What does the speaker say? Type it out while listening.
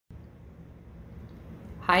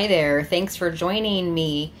Hi there, thanks for joining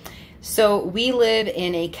me. So we live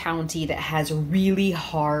in a county that has really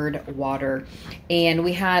hard water, and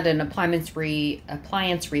we had an appliance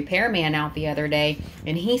repairman out the other day,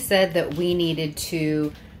 and he said that we needed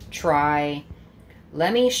to try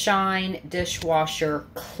Lemi Shine dishwasher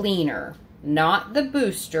cleaner, not the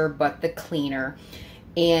booster, but the cleaner.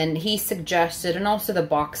 And he suggested, and also the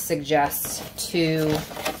box suggests, to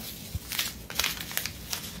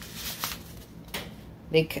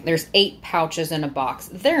there's 8 pouches in a box.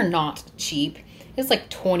 They're not cheap. It's like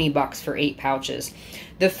 20 bucks for 8 pouches.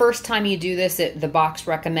 The first time you do this, the box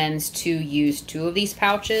recommends to use 2 of these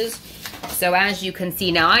pouches. So as you can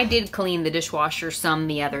see, now I did clean the dishwasher some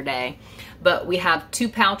the other day, but we have 2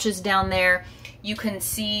 pouches down there. You can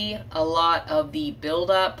see a lot of the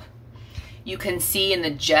buildup. You can see in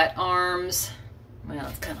the jet arms, well,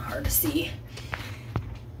 it's kind of hard to see.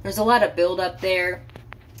 There's a lot of buildup there.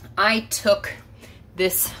 I took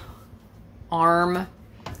this arm,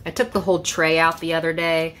 I took the whole tray out the other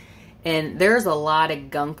day, and there's a lot of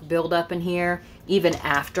gunk buildup in here. Even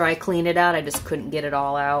after I cleaned it out, I just couldn't get it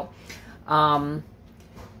all out.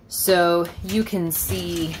 So you can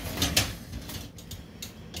see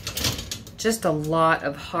just a lot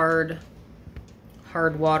of hard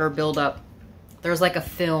water buildup. There's like a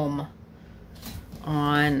film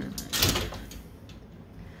on,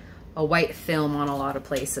 a white film on a lot of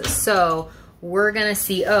places. So we're gonna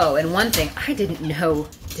see, oh, and one thing I didn't know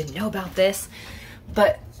about this,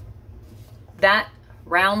 but that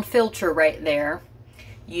round filter right there,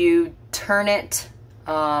 you turn it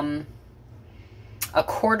a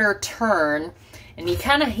quarter turn, and he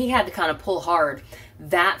had to kind of pull hard.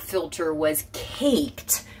 That filter was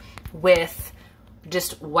caked with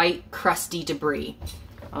just white crusty debris.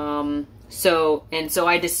 So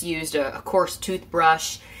I just used a coarse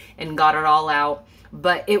toothbrush and got it all out.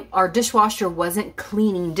 But our dishwasher wasn't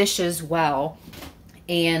cleaning dishes well.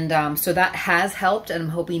 And so that has helped, and I'm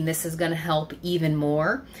hoping this is gonna help even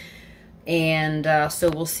more. And so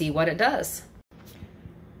we'll see what it does.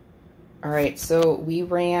 All right, so we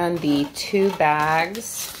ran the 2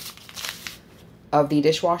 bags of the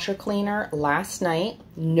dishwasher cleaner last night.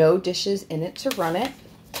 No dishes in it to run it.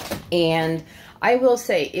 And I will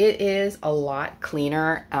say it is a lot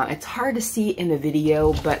cleaner. It's hard to see in the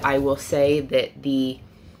video, but I will say that the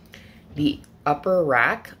upper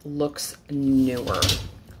rack looks newer.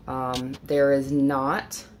 There is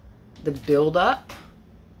not the buildup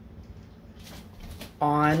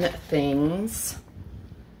on things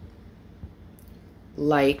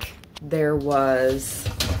like there was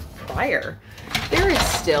prior. There is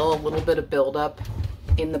still a little bit of buildup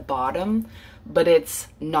in the bottom, but it's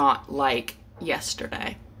not like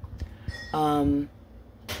yesterday.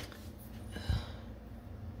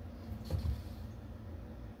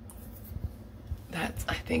 That's,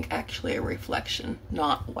 I think, actually a reflection,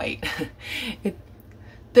 not white.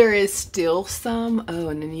 There is still some, oh,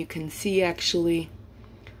 and then you can see actually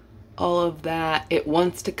all of that. It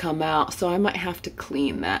wants to come out, so I might have to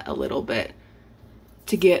clean that a little bit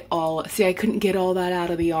to get all, see, I couldn't get all that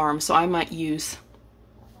out of the arm, so I might use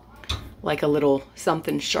like a little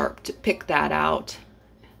something sharp to pick that out.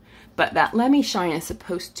 But that Lemi Shine is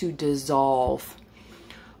supposed to dissolve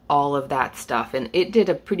all of that stuff, and it did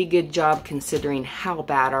a pretty good job considering how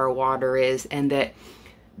bad our water is, and that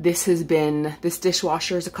this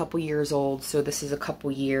dishwasher is a couple years old, so this is a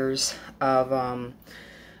couple years of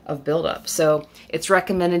buildup. So it's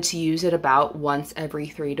recommended to use it about once every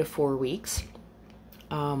 3 to 4 weeks.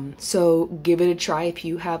 So give it a try if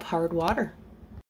you have hard water.